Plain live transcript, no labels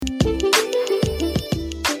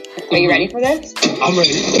Are you ready for this? I'm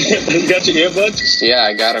ready. You got your earbuds? Yeah,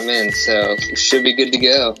 I got them in, so should be good to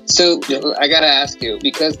go. So I gotta ask you,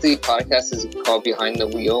 because the podcast is called Behind the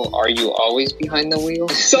Wheel, are you always behind the wheel?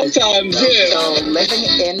 Sometimes, yeah. So living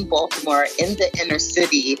in Baltimore, in the inner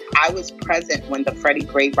city, I was present when the Freddie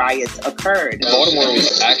Gray riots occurred. Baltimore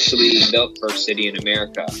was actually the first city in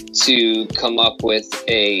America to come up with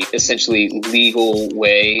a essentially legal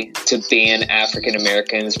way to ban African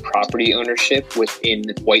Americans' property ownership within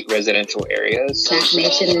white residential areas.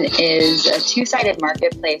 Machination is a two-sided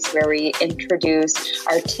marketplace where we introduce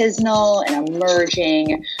artisanal and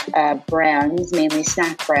emerging brands, mainly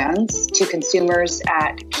snack brands, to consumers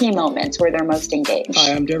at key moments where they're most engaged.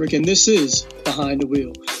 Hi, I'm Derek, and this is Behind the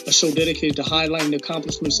Wheel, a show dedicated to highlighting the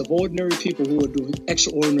accomplishments of ordinary people who are doing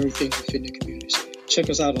extraordinary things within their communities.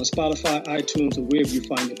 Check us out on Spotify, iTunes, or wherever you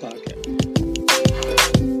find your podcast.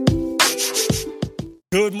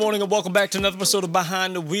 Good morning and welcome back to another episode of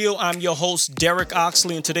Behind the Wheel. I'm your host, Derek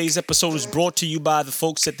Oxley, and today's episode is brought to you by the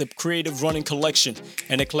folks at the Creative Running Collection,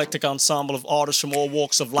 an eclectic ensemble of artists from all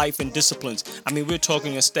walks of life and disciplines. I mean, we're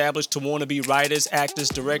talking established to wannabe writers, actors,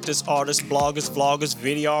 directors, artists, bloggers, vloggers,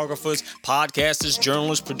 videographers, podcasters,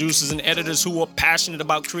 journalists, producers, and editors who are passionate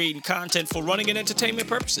about creating content for running and entertainment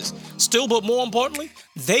purposes. Still, but more importantly,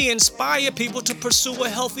 they inspire people to pursue a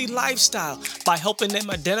healthy lifestyle by helping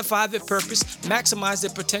them identify their purpose, maximize their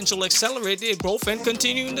potential, accelerate their growth, and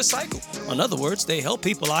continuing the cycle. In other words, they help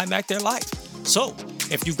people IMAC their life. So,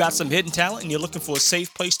 if you've got some hidden talent and you're looking for a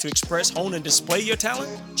safe place to express, hone, and display your talent,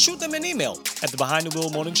 shoot them an email at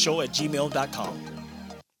thebehindthewheelmorningshow@gmail.com.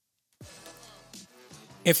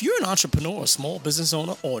 If you're an entrepreneur, a small business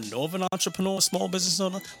owner, or know of an entrepreneur, or small business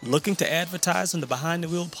owner looking to advertise on the Behind the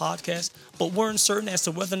Wheel podcast, but weren't certain as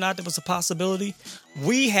to whether or not there was a possibility,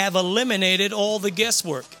 we have eliminated all the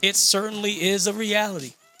guesswork. It certainly is a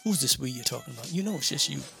reality. Who's this we you're talking about? You know it's just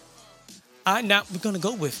you. We're going to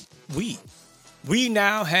go with we. We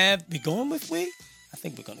now have, we going with we? I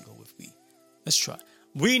think we're going to go with we. Let's try.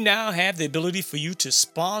 We now have the ability for you to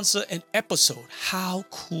sponsor an episode. How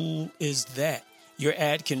cool is that? Your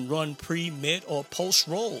ad can run pre, mid, or post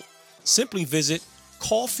roll. Simply visit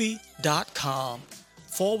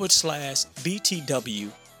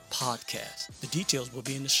coffee.com/BTW podcast. The details will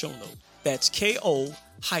be in the show note. That's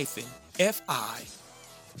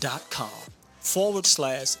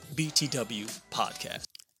KO-fi.com/BTW podcast.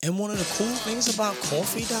 And one of the cool things about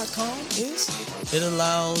coffee.com is it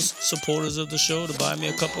allows supporters of the show to buy me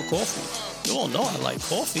a cup of coffee. You all know I like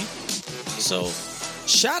coffee. So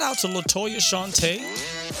shout out to Latoya Shante,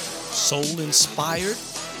 Soul Inspired,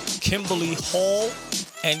 Kimberly Hall,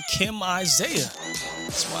 and Kim Isaiah.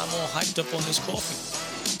 That's why I'm all hyped up on this coffee.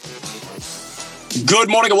 Good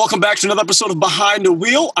morning and welcome back to another episode of Behind the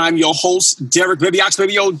Wheel. I'm your host, Derek Baby Ox,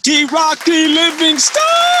 Baby O, D-Rock, D-Livingston.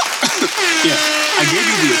 Yeah, I gave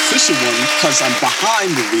you the official one because I'm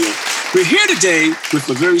behind the wheel. We're here today with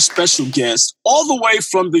a very special guest all the way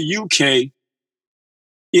from the UK.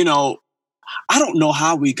 You know, I don't know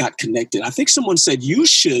how we got connected. I think someone said you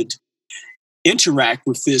should interact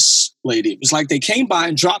with this lady. It was like they came by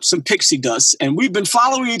and dropped some pixie dust, and we've been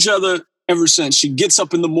following each other ever since. She gets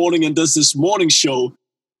up in the morning and does this morning show. What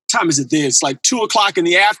time is it there? It's like 2:00 in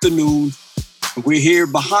the afternoon. And we're here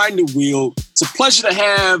behind the wheel. It's a pleasure to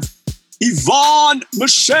have Yvonne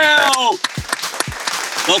Michelle.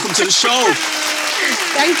 Welcome to the show.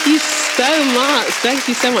 Thank you so much. Thank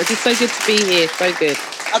you so much. It's so good to be here. So good.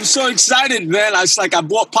 I'm so excited, man. It's like I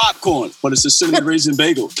bought popcorn, but it's a cinnamon raisin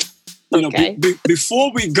bagel. You know, Okay. before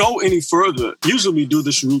we go any further, usually we do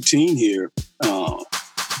this routine here,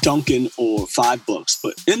 Dunkin' or $5.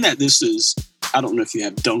 But in that, this is, I don't know if you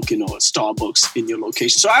have Dunkin' or Starbucks in your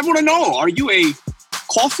location. So I want to know, are you a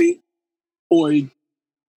coffee or a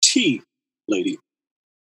tea lady?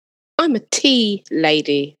 I'm a tea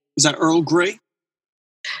lady. Is that Earl Grey?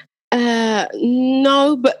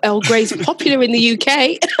 No, but Earl Grey's popular in the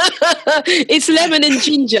UK. It's lemon and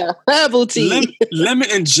ginger herbal tea. Lemon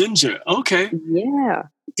and ginger. Okay. Yeah.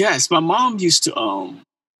 Yes, my mom used to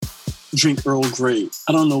drink Earl Grey.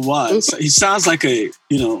 I don't know why. He sounds like a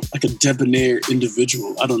debonair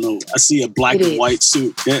individual. I don't know. I see a black and white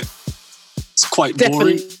suit. Yeah. It's quite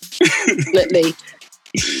boring. Definitely.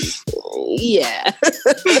 Yeah.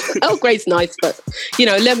 Earl Grey's nice, but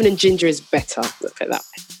lemon and ginger is better. Look at that way.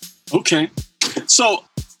 Okay. So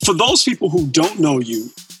for those people who don't know you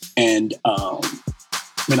and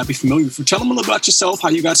may not be familiar with you, tell them a little about yourself, how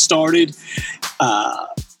you got started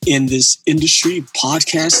in this industry,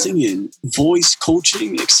 podcasting and voice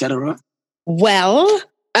coaching, etc. Well,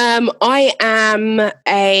 I am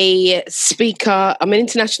a speaker. I'm an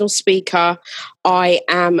international speaker. I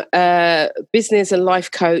am a business and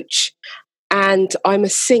life coach. And I'm a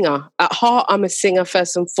singer. At heart, I'm a singer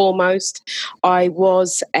first and foremost. I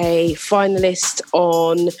was a finalist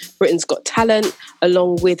on Britain's Got Talent,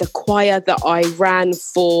 along with a choir that I ran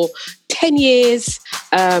for 10 years.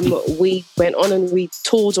 We went on and we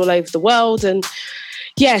toured all over the world. And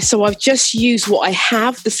yeah, so I've just used what I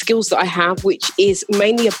have, the skills that I have, which is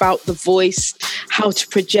mainly about the voice, how to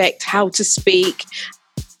project, how to speak.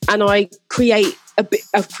 And I've created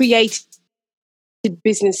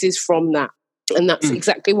businesses from that. And that's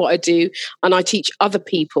exactly what I do. And I teach other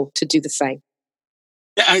people to do the same.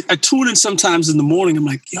 Yeah, I tune in sometimes in the morning. I'm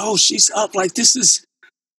like, yo, she's up. Like, it's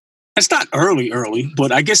not early,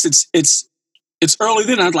 but I guess it's early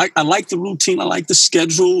then. I like the routine. I like the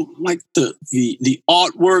schedule, I like the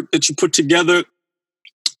artwork that you put together.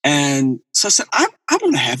 And so I said, I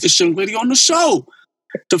want to have this young lady on the show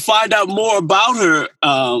to find out more about her.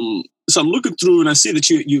 So I'm looking through and I see that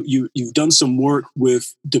you've done some work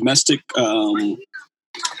with domestic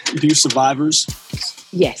abuse survivors.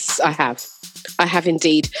 Yes, I have. I have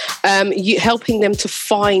indeed. Helping them to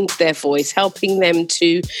find their voice, helping them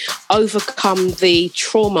to overcome the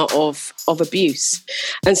trauma of abuse.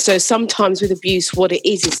 And so sometimes with abuse, what it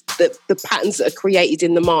is that the patterns that are created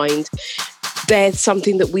in the mind, they're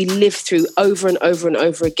something that we live through over and over and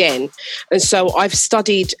over again. And so I've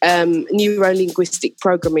studied neuro-linguistic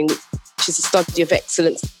programming, which is a study of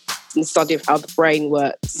excellence and the study of how the brain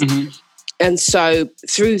works. Mm-hmm. And so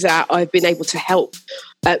through that, I've been able to help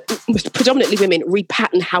predominantly women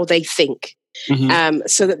repattern how they think. Mm-hmm.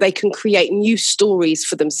 So that they can create new stories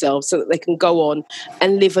for themselves, so that they can go on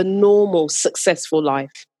and live a normal, successful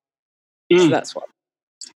life. So that's what.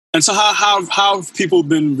 And so how have people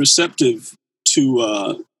been receptive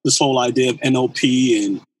to this whole idea of NLP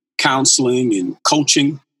and counseling and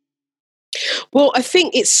coaching? Well, I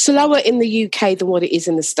think it's slower in the UK than what it is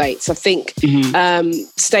in the States. I think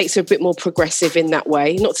States are a bit more progressive in that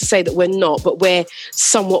way. Not to say that we're not, but we're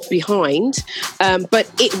somewhat behind. But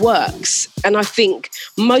it works. And I think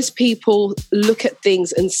most people look at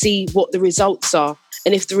things and see what the results are.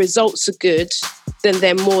 And if the results are good, then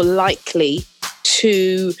they're more likely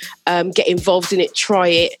to get involved in it, try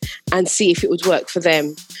it, and see if it would work for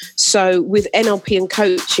them. So with NLP and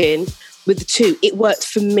coaching, with the two, it worked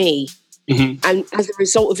for me. Mm-hmm. And as a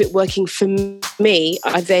result of it working for me,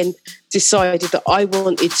 I then decided that I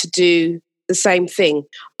wanted to do the same thing.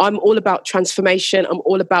 I'm all about transformation. I'm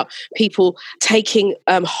all about people taking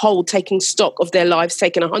taking stock of their lives,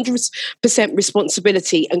 taking 100%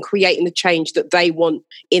 responsibility and creating the change that they want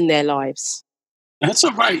in their lives. That's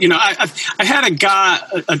all right. You know, I had a guy,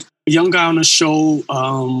 a young guy on the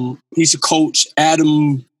show. He's a coach, Adam.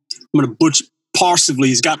 I'm going to butcher Parsively.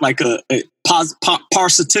 He's got like a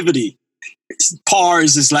Parsitivity. Par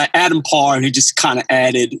is like Adam Parr, and he just kind of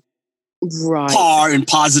added par and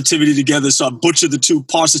positivity together. So I butchered the two.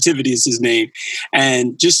 Parsitivity is his name.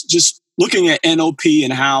 And just looking at NLP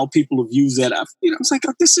and how people have used that, I was like,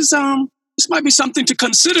 this might be something to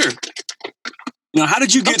consider. How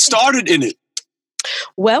did you get started in it?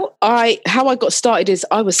 Well, how I got started is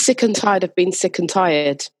I was sick and tired of being sick and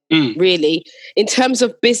tired. Really, in terms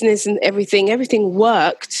of business and everything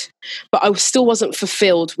worked, but I still wasn't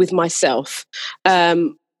fulfilled with myself.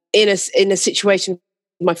 In a situation,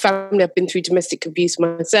 my family, I've been through domestic abuse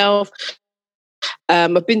myself.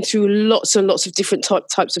 I've been through lots and lots of different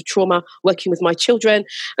types of trauma working with my children.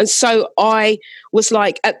 And so I was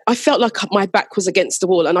like, I felt like my back was against the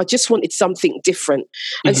wall and I just wanted something different.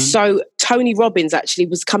 Mm-hmm. And so Tony Robbins actually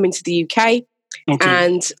was coming to the UK.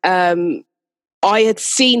 Okay. And I had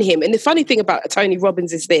seen him. And the funny thing about Tony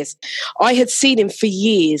Robbins is this. I had seen him for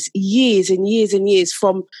years and years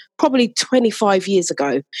from probably 25 years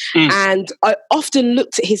ago. And I often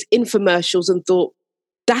looked at his infomercials and thought,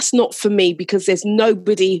 that's not for me because there's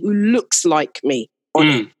nobody who looks like me on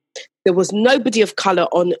it. There was nobody of colour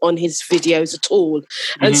on his videos at all.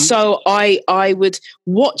 Mm-hmm. And so I would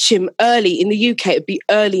watch him early. In the UK, it'd be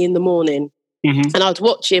early in the morning. Mm-hmm. And I'd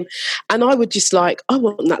watch him and I would just like, I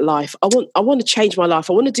want that life. I want to change my life.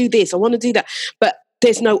 I want to do this. I want to do that. But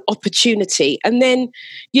there's no opportunity. And then,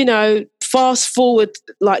 fast forward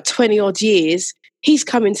like 20 odd years, he's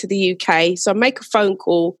coming to the UK. So I make a phone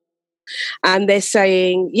call and they're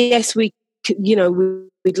saying, yes, we'd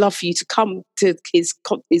love for you to come to his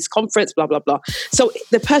conference, blah, blah, blah. So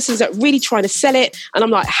the person's like really trying to sell it. And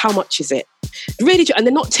I'm like, how much is it? Really, and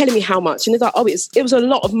they're not telling me how much. And they're like, it was a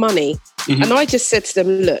lot of money. Mm-hmm. And I just said to them,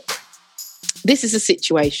 look, this is a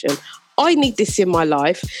situation. I need this in my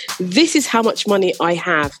life. This is how much money I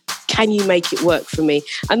have. Can you make it work for me?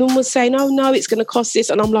 And the woman was saying, oh, no, it's going to cost this.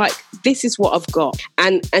 And I'm like, this is what I've got.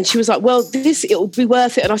 And she was like, well, it'll be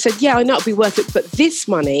worth it. And I said, yeah, I know it'll be worth it. But this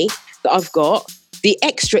money that I've got, the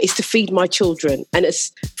extra is to feed my children. And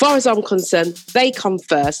as far as I'm concerned, they come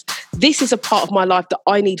first. This is a part of my life that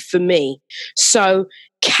I need for me. So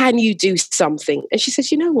can you do something? And she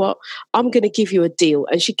says, you know what? I'm going to give you a deal.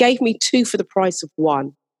 And she gave me 2 for the price of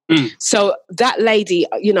 1. So that lady,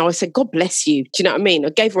 I said, God bless you. Do you know what I mean? I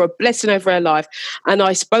gave her a blessing over her life. And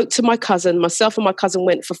I spoke to my cousin. Myself and my cousin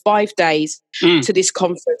went for 5 days to this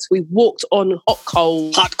conference. We walked on hot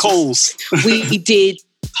coals. Hot coals. We did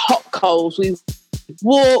hot coals. We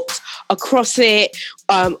walked across it.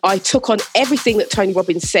 I took on everything that Tony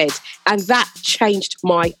Robbins said, and that changed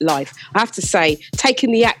my life. I have to say,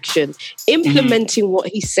 taking the action, implementing what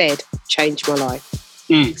he said, changed my life.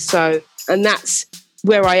 So, and that's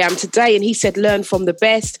where I am today. And he said, learn from the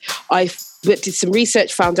best. I did some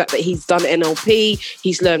research, found out that he's done NLP.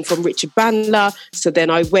 He's learned from Richard Bandler. So then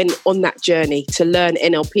I went on that journey to learn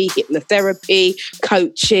NLP, hypnotherapy,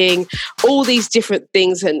 coaching, all these different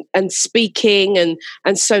things, and speaking.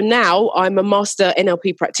 And so now I'm a master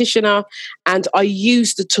NLP practitioner, and I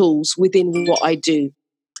use the tools within what I do.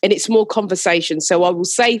 And it's more conversation. So I will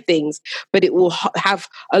say things, but it will have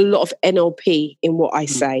a lot of NLP in what I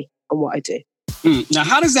say and what I do. Now,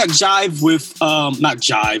 how does that jive with, not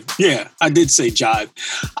jive, yeah, I did say jive.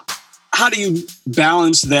 How do you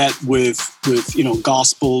balance that with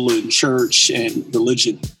gospel and church and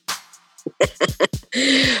religion?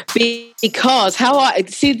 Because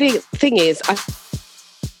the thing is, I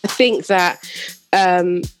think that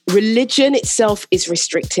religion itself is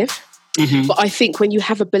restrictive. But I think when you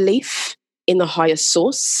have a belief in the higher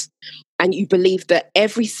source, and you believe that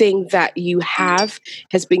everything that you have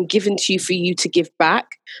has been given to you for you to give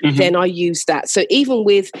back, then I use that. So even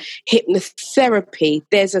with hypnotherapy,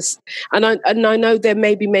 and I know there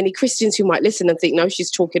may be many Christians who might listen and think, no,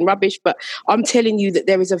 she's talking rubbish, but I'm telling you that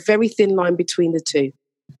there is a very thin line between the two.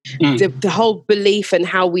 The whole belief and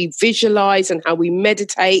how we visualize and how we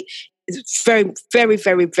meditate is very, very,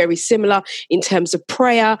 very, very similar. In terms of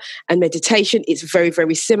prayer and meditation, it's very,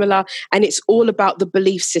 very similar. And it's all about the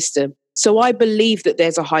belief system. So I believe that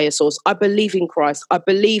there's a higher source. I believe in Christ. I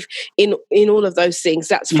believe in all of those things.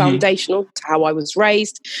 That's foundational to how I was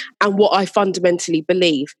raised and what I fundamentally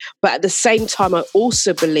believe. But at the same time, I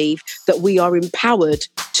also believe that we are empowered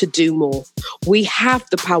to do more. We have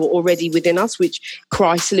the power already within us, which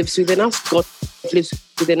Christ lives within us, God lives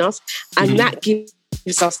within us, and that gives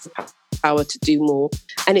us the power to do more.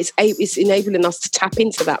 And it's enabling us to tap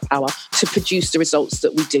into that power to produce the results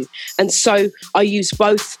that we do. And so I use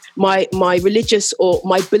both my religious or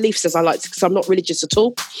my beliefs, as I like to, because I'm not religious at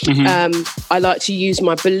all. I like to use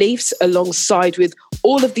my beliefs alongside with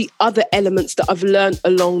all of the other elements that I've learned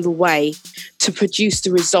along the way to produce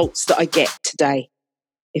the results that I get today,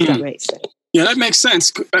 if that makes sense. Yeah, that makes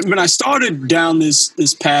sense. When I started down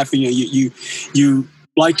this path, you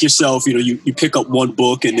like yourself, you pick up one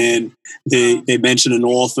book and then they mention an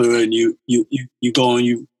author and you go and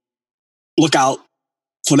you look out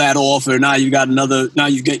for that author. Now you got another. Now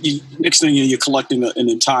next thing you're collecting an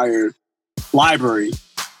entire library.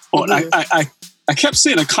 I kept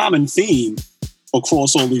seeing a common theme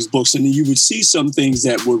across all these books, and you would see some things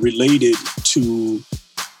that were related to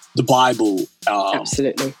the Bible.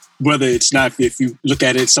 Absolutely. Whether it's not, if you look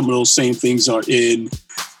at it, some of those same things are in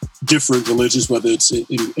different religions, whether it's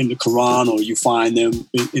in the Quran or you find them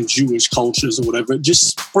in Jewish cultures or whatever,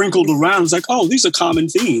 just sprinkled around. It's like, oh, these are common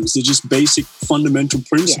themes. They're just basic fundamental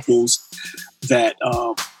principles that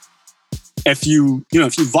if you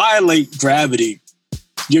violate gravity,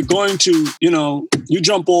 you're going to, you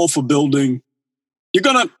jump off a building, you're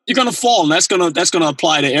gonna fall, and that's gonna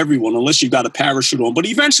apply to everyone unless you got a parachute on. But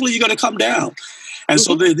eventually, you're gonna come down. And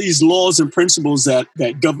so there are these laws and principles that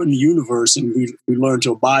govern the universe, and we learn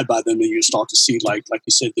to abide by them, and you start to see, like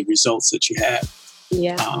you said, the results that you have.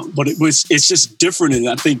 Yeah. But it's just different, and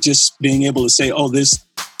I think just being able to say, oh, this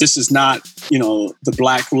is not, the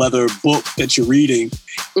black leather book that you're reading.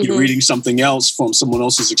 You're reading something else from someone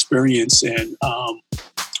else's experience. And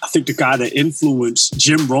I think the guy that influenced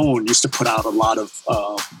Jim Rohn used to put out a lot of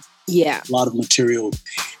material.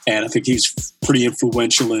 And I think he's pretty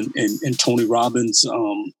influential in Tony Robbins'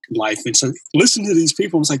 life. And so listening to these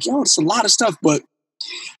people, I was like, it's a lot of stuff, but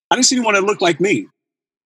I didn't see anyone that looked like me,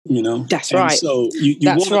 That's and right. So you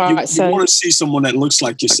want to see someone that looks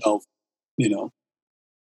like yourself, and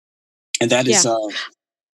that is...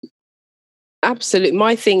 Absolutely.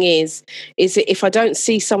 My thing is that if I don't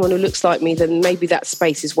see someone who looks like me, then maybe that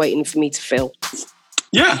space is waiting for me to fill.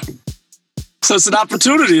 Yeah. So it's an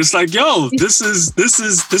opportunity. It's like, yo, this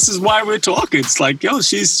is why we're talking. It's like, yo,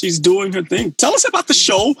 she's doing her thing. Tell us about the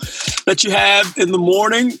show that you have in the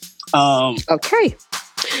morning. Okay.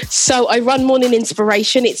 So I run Morning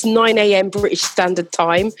Inspiration. It's 9 a.m. British Standard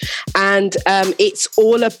Time. And it's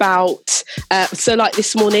all about, so like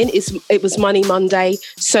this morning, it was Money Monday.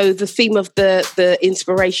 So the theme of the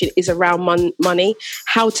inspiration is around money,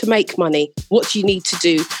 how to make money, what do you need to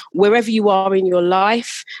do? Wherever you are in your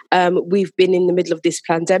life, we've been in the middle of this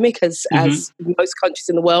pandemic as most countries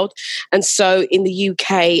in the world. And so in the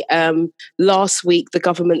UK, last week, the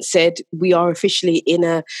government said we are officially in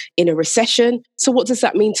a recession. So what does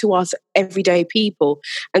that mean to us everyday people?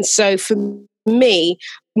 And so for me,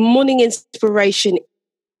 Morning Inspiration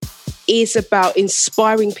is about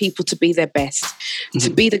inspiring people to be their best, to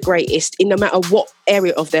be the greatest in no matter what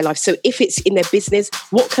area of their life. So if it's in their business,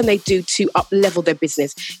 what can they do to up-level their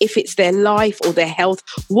business? If it's their life or their health,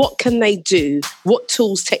 what can they do? What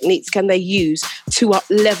tools, techniques can they use to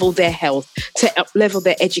up-level their health, to up-level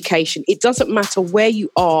their education? It doesn't matter where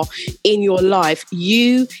you are in your life.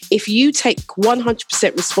 If you take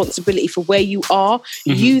 100% responsibility for where you are,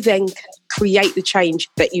 you then can create the change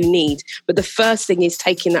that you need. But the first thing is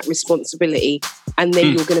taking that responsibility, and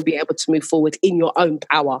then you're going to be able to move forward in your own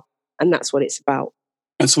power. And that's what it's about.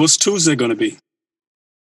 And so what's Tuesday going to be?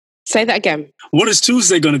 Say that again. What is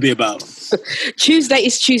Tuesday going to be about? Tuesday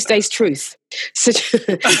is Tuesday's Truth. So,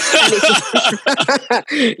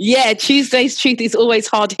 yeah, Tuesday's Truth is always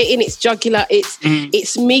hard hitting. It's jugular.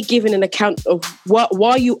 It's me giving an account of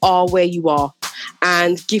why you are where you are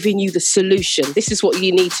and giving you the solution. This is what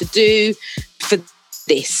you need to do for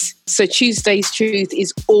this. So Tuesday's Truth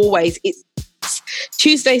is always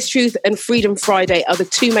Tuesday's Truth and Freedom Friday are the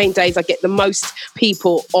two main days I get the most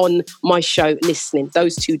people on my show listening.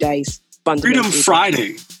 Those 2 days. Freedom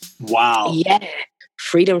Friday. Wow. Yeah.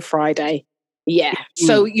 Freedom Friday. Yeah.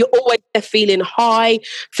 So you're always feeling high,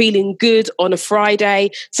 feeling good on a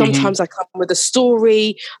Friday. Sometimes I come with a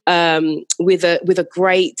story, with a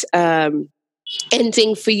great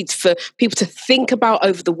ending for people to think about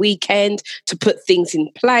over the weekend, to put things in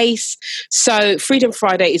place. So Freedom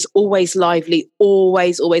Friday is always lively,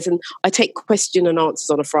 always. And I take question and answers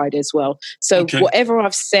on a Friday as well. So whatever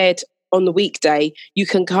I've said on the weekday, you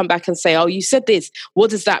can come back and say, oh, you said this.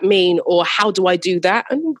 What does that mean? Or how do I do that?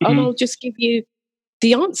 And I'll just give you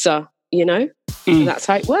the answer, And that's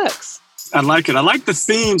how it works. I like it. I like the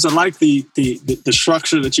themes. I like the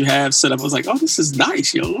structure that you have set up. I was like, oh, this is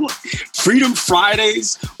nice. Freedom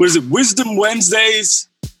Fridays. What is it? Wisdom Wednesdays.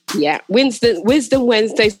 Yeah. Wisdom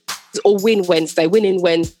Wednesdays or Winning Wednesday. Winning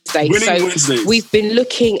Wednesdays. We've been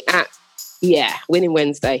looking at Winning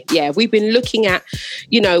Wednesday. Yeah, we've been looking at,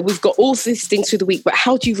 we've got all these things through the week, but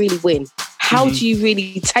how do you really win? How do you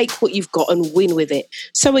really take what you've got and win with it?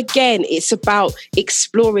 So again, it's about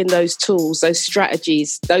exploring those tools, those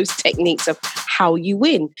strategies, those techniques of how you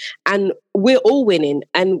win. And we're all winning.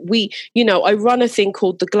 And I run a thing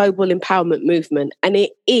called the Global Empowerment Movement, and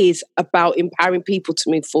it is about empowering people to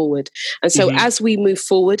move forward. And so as we move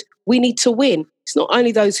forward, we need to win. It's not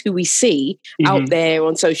only those who we see out there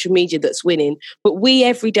on social media that's winning, but we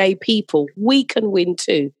everyday people, we can win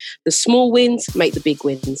too. The small wins make the big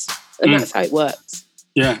wins. And that's how it works.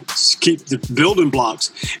 Yeah, just keep the building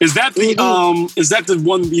blocks. Is that the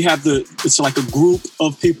one we have it's like a group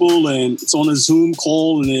of people and it's on a Zoom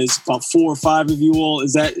call and there's about 4 or 5 of you all?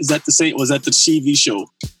 Is that the same, or is that the TV show?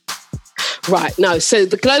 Right. No. So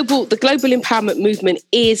the global empowerment movement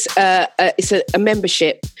is it's a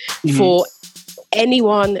membership for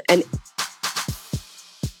anyone and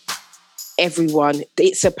everyone.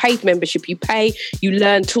 It's a paid membership. You pay, you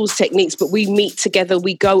learn tools, techniques, but we meet together,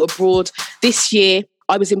 we go abroad. This year,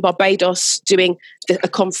 I was in Barbados doing a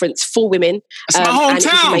conference for women. That's my hometown. And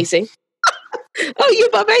it was amazing. Oh, you're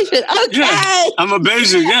Barbadian. Okay. Yeah, I'm a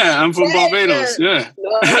Barbadian. Yeah, I'm from Barbados. Yeah.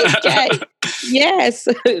 Okay. Yes.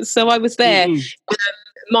 So I was there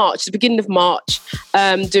March, the beginning of March,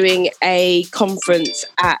 doing a conference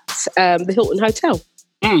at the Hilton Hotel.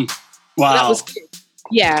 Wow. That was good.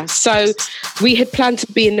 Yeah, so we had planned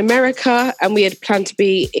to be in America and we had planned to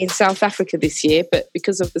be in South Africa this year, but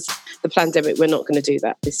because of the pandemic, we're not going to do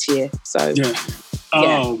that this year. So,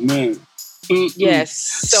 Oh, man. Yes.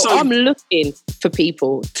 So I'm looking for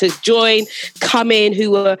people to join, come in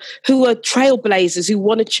who are trailblazers, who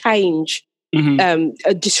want to change,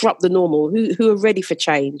 disrupt the normal, who are ready for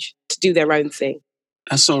change, to do their own thing.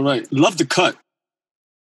 That's all right. Love the cut.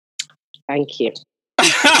 Thank you.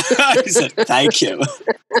 He said, thank you.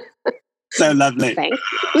 So lovely. Thank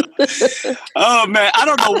you. Oh, man. I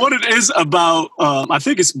don't know what it is about. I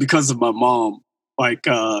think it's because of my mom. Like,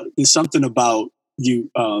 there's something about you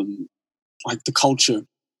like the culture.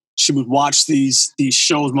 She would watch these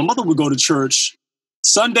shows. My mother would go to church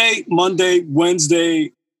Sunday, Monday,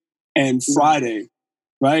 Wednesday, and Friday,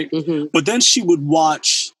 right? Mm-hmm. But then she would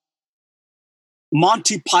watch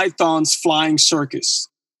Monty Python's Flying Circus.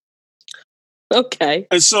 Okay.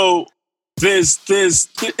 And so it's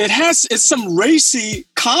some racy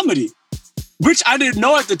comedy, which I didn't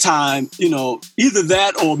know at the time, either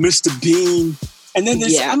that or Mr. Bean. And then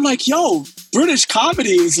I'm like, yo, British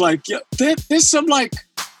comedy is like, there's some like,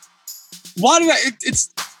 why did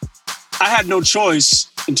I had no choice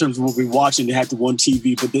in terms of what we were watching. They had the one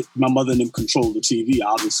TV, but my mother and them controlled the TV,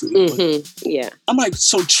 obviously. Mm-hmm. Yeah. I'm like,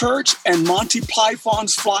 so church and Monty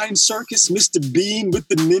Python's Flying Circus, Mr. Bean with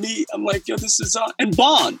the mini. I'm like, yo, this is, and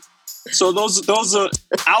Bond. So those are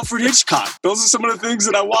Alfred Hitchcock. Those are some of the things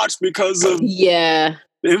that I watched because of the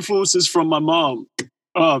influences from my mom.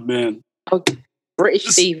 Oh, man. Okay. British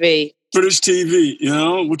TV.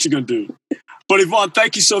 What you going to do? But Yvonne,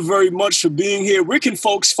 thank you so very much for being here. Where can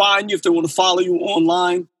folks find you if they want to follow you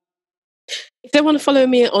online? If they want to follow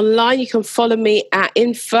me online, you can follow me at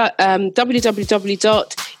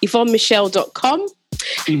www.yvonnemichelle.com.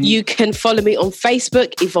 Mm-hmm. You can follow me on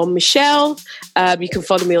Facebook, Yvonne Michelle. You can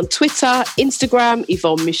follow me on Twitter, Instagram,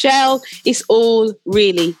 Yvonne Michelle. It's all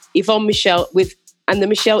really Yvonne Michelle and the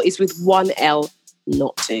Michelle is with one L,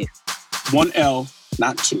 not two. One L,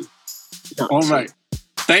 not two. All right.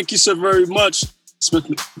 Thank you so very much.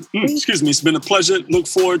 It's been a pleasure. Look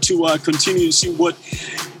forward to continue to see what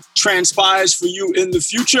transpires for you in the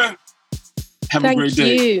future. Have a great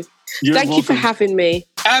day. Thank you for having me.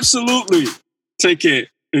 Absolutely. Take care.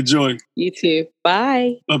 Enjoy. You too.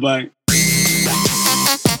 Bye. Bye-bye.